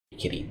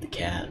could eat the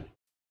cat.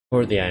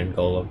 Or the iron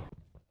golem.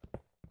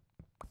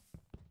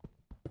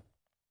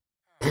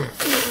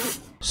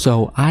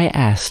 So I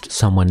asked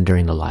someone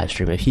during the live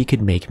stream if he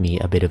could make me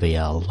a bit of a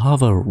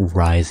lava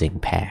rising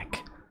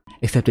pack.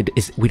 Except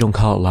we don't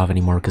call it lava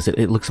anymore because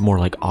it looks more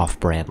like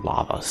off-brand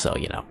lava. So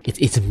you know,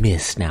 it's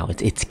mist now.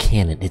 It's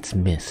canon. It's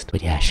mist.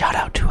 But yeah, shout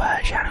out to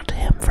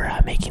him for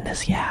making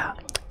this. Yeah,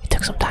 it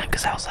took some time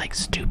because I was like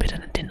stupid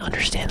and didn't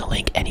understand the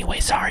link.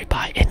 Anyway, sorry.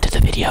 Bye. Into the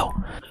video.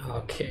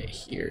 Okay,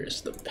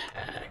 here's the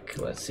pack.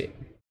 Let's see.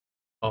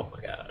 Oh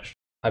my gosh,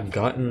 I've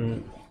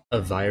gotten a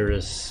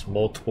virus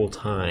multiple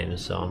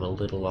times, so I'm a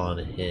little on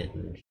a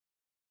hinge.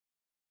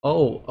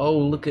 Oh,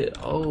 look at,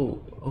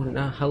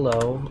 now,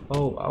 hello.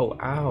 Oh,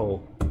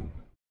 ow.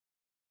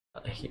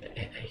 I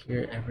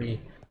hear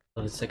every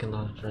 11-second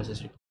lava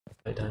rises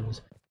 5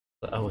 times.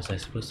 Oh, was I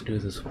supposed to do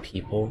this with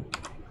people?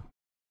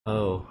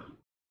 Oh.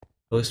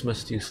 Host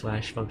must do /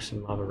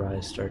 function lava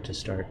rise start to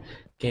start.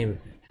 Game,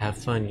 have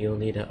fun, you'll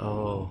need a,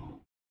 oh.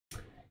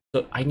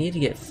 So I need to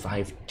get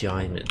 5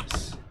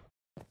 diamonds.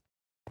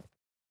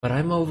 But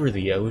I'm over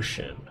the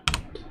ocean.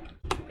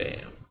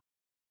 Bam.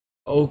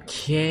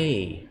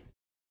 Okay.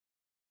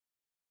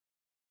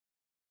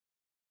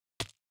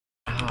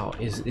 Ow,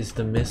 is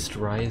the mist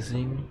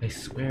rising? I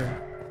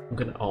swear. I'm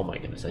gonna, oh my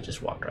goodness, I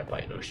just walked right by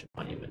an ocean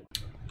monument.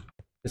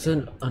 It's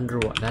an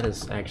underwater, that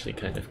is actually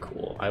kind of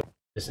cool.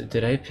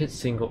 Did I hit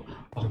single?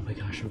 Oh my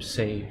gosh, I'm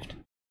saved.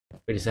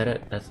 Wait, is that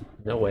it? That's,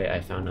 no way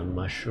I found a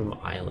mushroom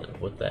island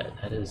with that.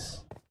 That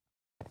is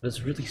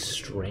really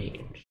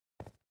strange.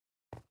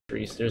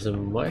 There's a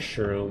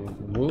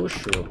mushroom. Oh,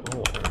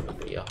 I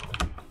remember y'all.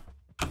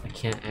 I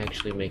can't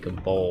actually make a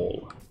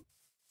bowl.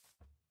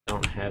 I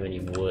don't have any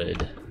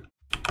wood.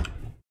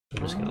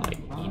 I'm just gonna like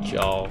eat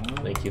y'all.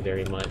 Thank you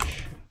very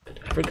much.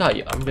 I forgot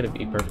you. I'm gonna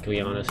be perfectly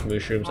honest,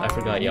 mushrooms. I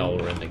forgot y'all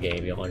were in the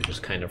game. Y'all are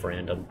just kind of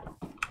random.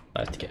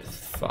 I have to get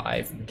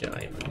 5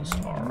 diamonds.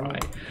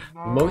 Alright.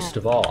 Most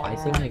of all, I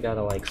think I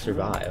gotta like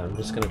survive. I'm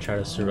just gonna try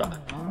to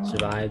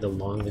survive the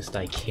longest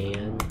I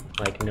can.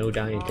 Like no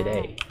dying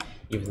today.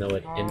 Even though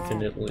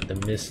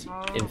the mist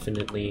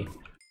infinitely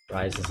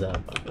rises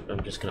up.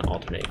 I'm just gonna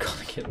alternate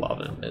calling it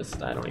lava and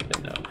mist. I don't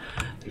even know.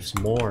 There's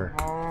more.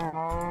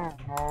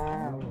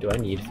 Do I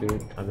need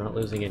food? I'm not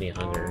losing any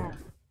hunger.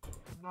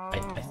 I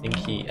think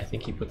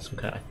he put some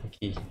kind.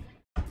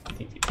 I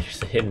think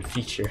there's a hidden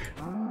feature.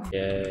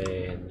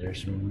 Yay! And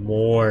there's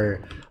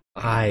more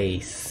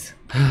ice.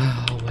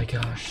 Oh my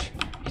gosh!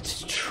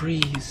 It's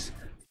trees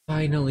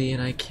finally,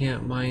 and I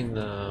can't mine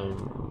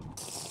them.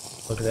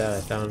 Look at that!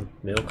 I found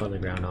milk on the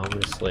ground.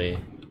 Honestly,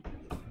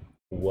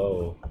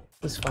 whoa,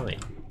 this is fine.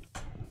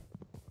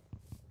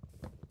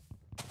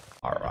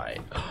 All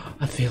right,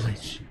 a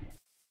village.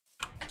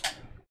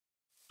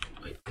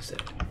 Wait, is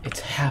it? It's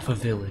half a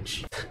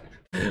village.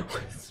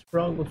 What's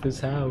wrong with his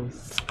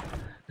house?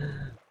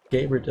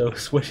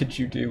 GamerDose, what did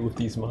you do with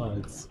these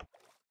mods?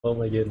 Oh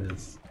my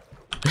goodness.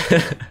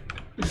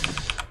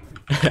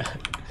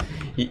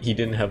 he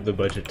didn't have the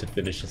budget to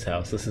finish his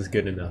house. This is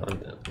good enough.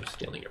 I'm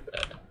stealing your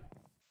bed.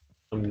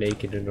 I'm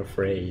naked and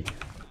afraid.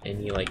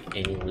 Any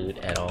loot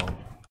at all.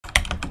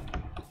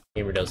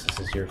 GamerDose, this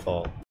is your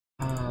fault.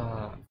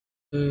 Ah,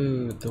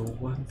 food, the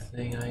one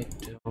thing I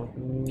don't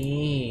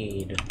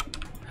need.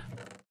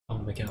 Oh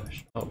my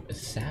gosh. Oh,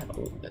 it's sad.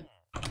 Oh,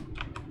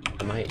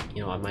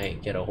 I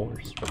might get a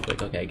horse real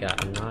quick. Okay,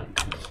 I'm not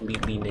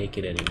completely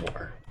naked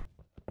anymore.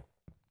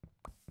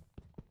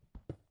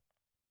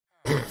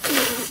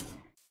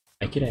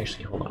 I could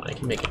actually, hold on, I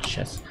can make a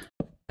chest.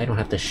 I don't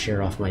have to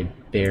share off my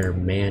bare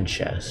man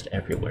chest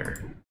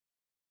everywhere.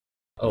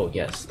 Oh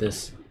yes,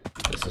 this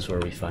is where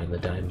we find the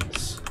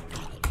diamonds.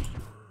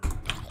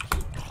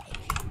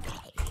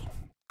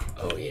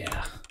 Oh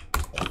yeah.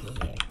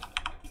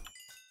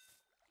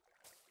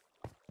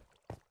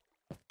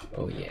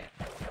 Oh yeah.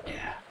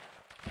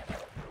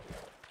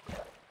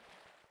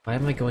 Why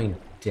am I going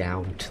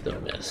down to the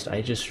mist?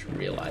 I just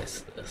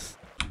realized this.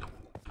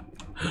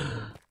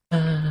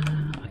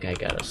 Okay, I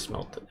gotta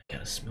smelt it.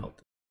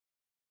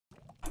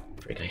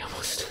 Freak, I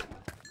almost...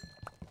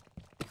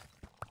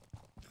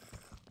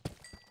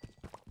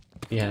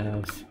 We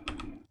have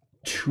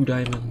 2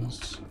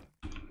 diamonds.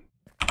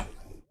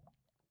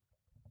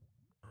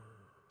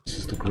 This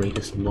is the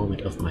greatest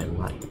moment of my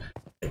life.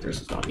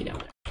 There's a zombie down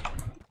there.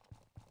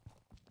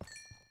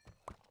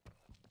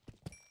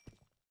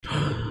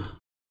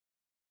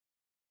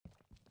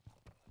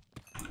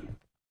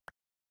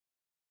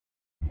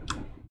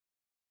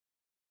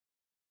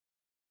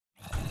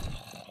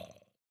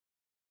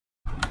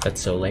 That's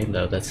so lame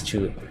though, that's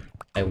 2.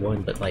 I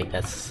won, but like,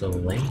 that's so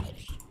lame.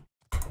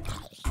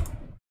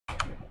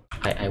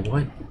 I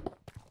won.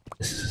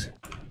 This is...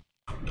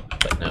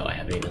 But no, I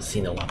haven't even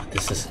seen the lava.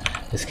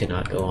 This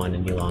cannot go on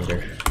any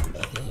longer.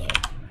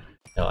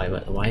 No,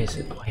 why is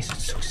it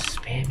so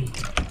spammy?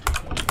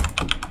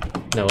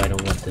 No, I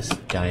don't want this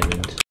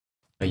diamond.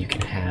 Oh, you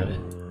can have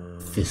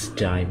this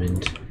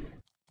diamond.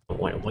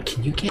 What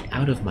can you get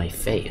out of my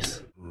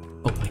face?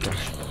 Oh my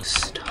gosh,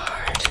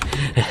 start.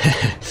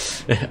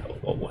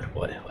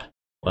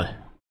 What?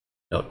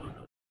 No,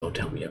 don't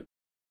tell me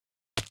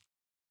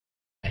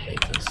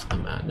goodness,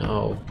 come on,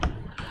 no.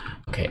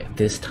 Okay,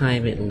 this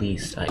time at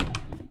least I'm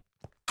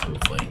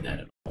avoiding that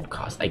at all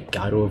costs. I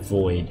gotta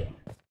avoid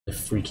the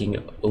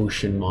freaking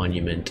ocean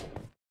monument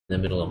in the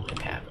middle of my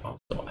path.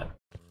 Also,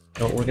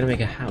 no, we're gonna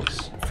make a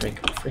house. Frick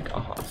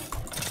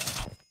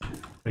off.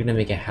 We're gonna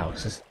make a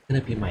house. This is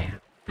gonna be my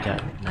house. We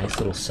got a nice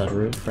little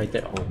sunroof right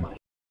there. Oh my.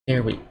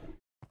 There we.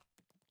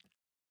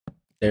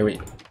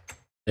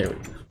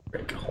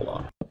 Frick, hold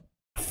on.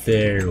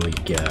 There we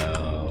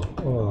go.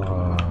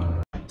 Oh.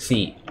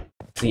 See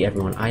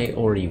everyone, I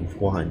already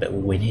won, but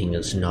winning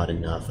is not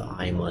enough.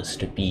 I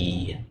must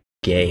be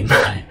game.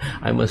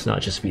 I must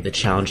not just be the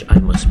challenge, I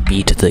must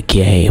beat the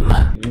game.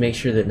 Make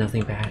sure that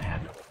nothing bad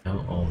happens.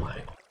 No, oh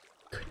my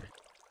goodness.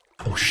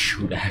 Oh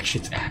shoot,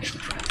 it's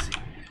actually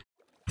rising.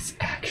 It's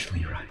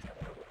actually rising.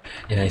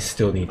 And I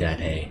still need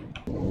that hay.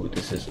 Ooh,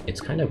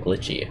 it's kind of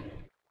glitchy.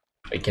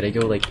 Wait, can I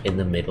go like in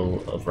the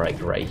middle of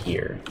right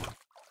here?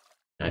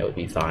 I would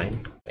be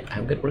fine. Wait,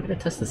 we're gonna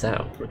test this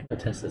out.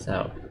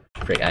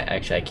 Frick, I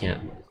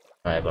can't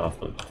drive off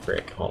of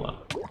frick. Hold on.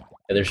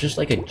 Yeah, there's just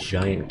like a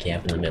giant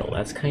gap in the middle.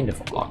 That's kind of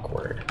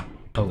awkward.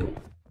 Oh,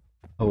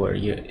 are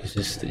you? Is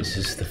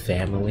this the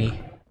family?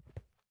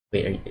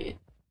 Wait,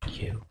 are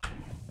you?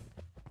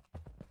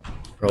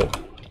 Bro,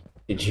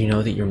 did you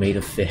know that you're made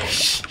of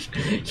fish?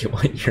 You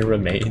want your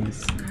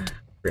remains?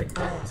 Frick,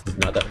 this is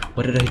not that.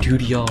 What did I do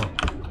to y'all?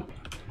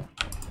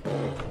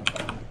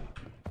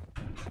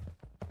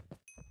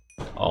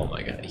 Oh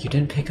my god, you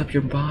didn't pick up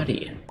your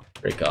body.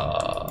 Frick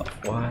off.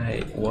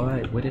 Why?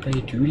 What did I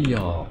do to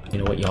y'all? You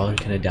know what? Y'all are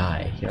gonna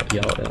die.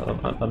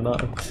 I'm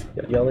not.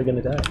 Y'all are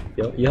gonna die.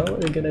 Y'all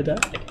are gonna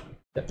die.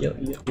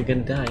 You're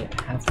gonna die.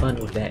 Have fun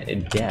with that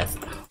death.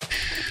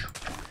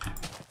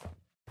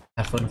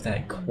 Have fun with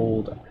that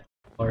cold,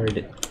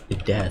 hard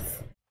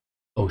death.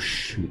 Oh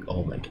shoot.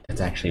 Oh my god.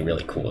 That's actually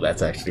really cool.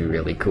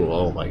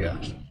 Oh my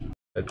gosh.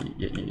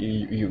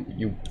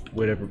 You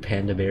whatever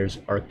panda bears,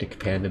 Arctic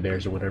panda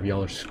bears or whatever,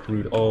 y'all are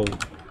screwed. Oh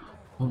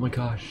my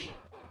gosh.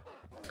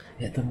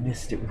 Yeah, the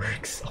mist, it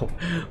works. Oh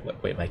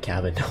wait, my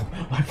cabin, no.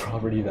 My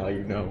property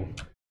value, no.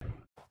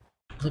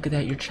 Look at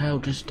that, your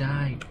child just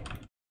died.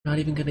 I'm not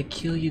even gonna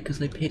kill you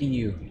because I pity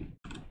you.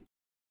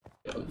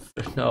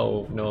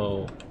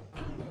 No.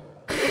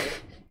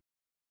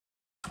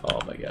 Oh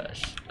my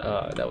gosh.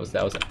 That was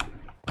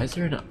why is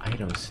there an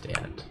item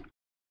stand?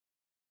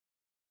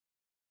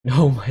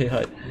 No, my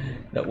god.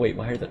 No, wait,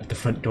 why are the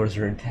front doors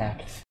are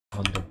intact?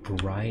 On the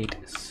bright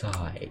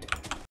side,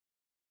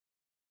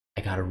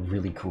 I got a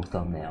really cool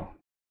thumbnail.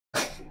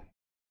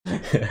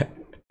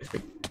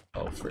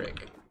 Oh,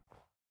 frick.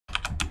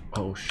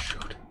 Oh,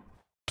 shoot.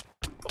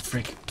 Oh,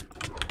 frick.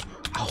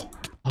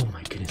 Oh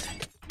my goodness,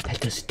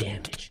 that does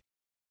damage.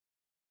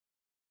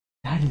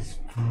 That is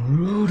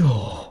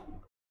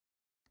brutal.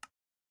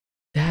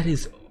 That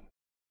is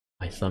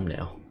my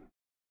thumbnail.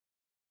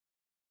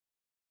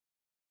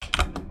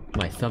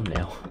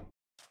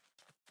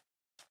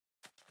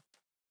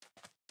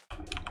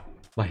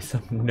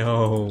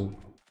 No.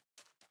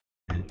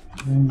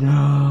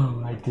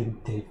 No, I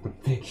didn't take the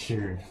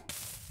picture.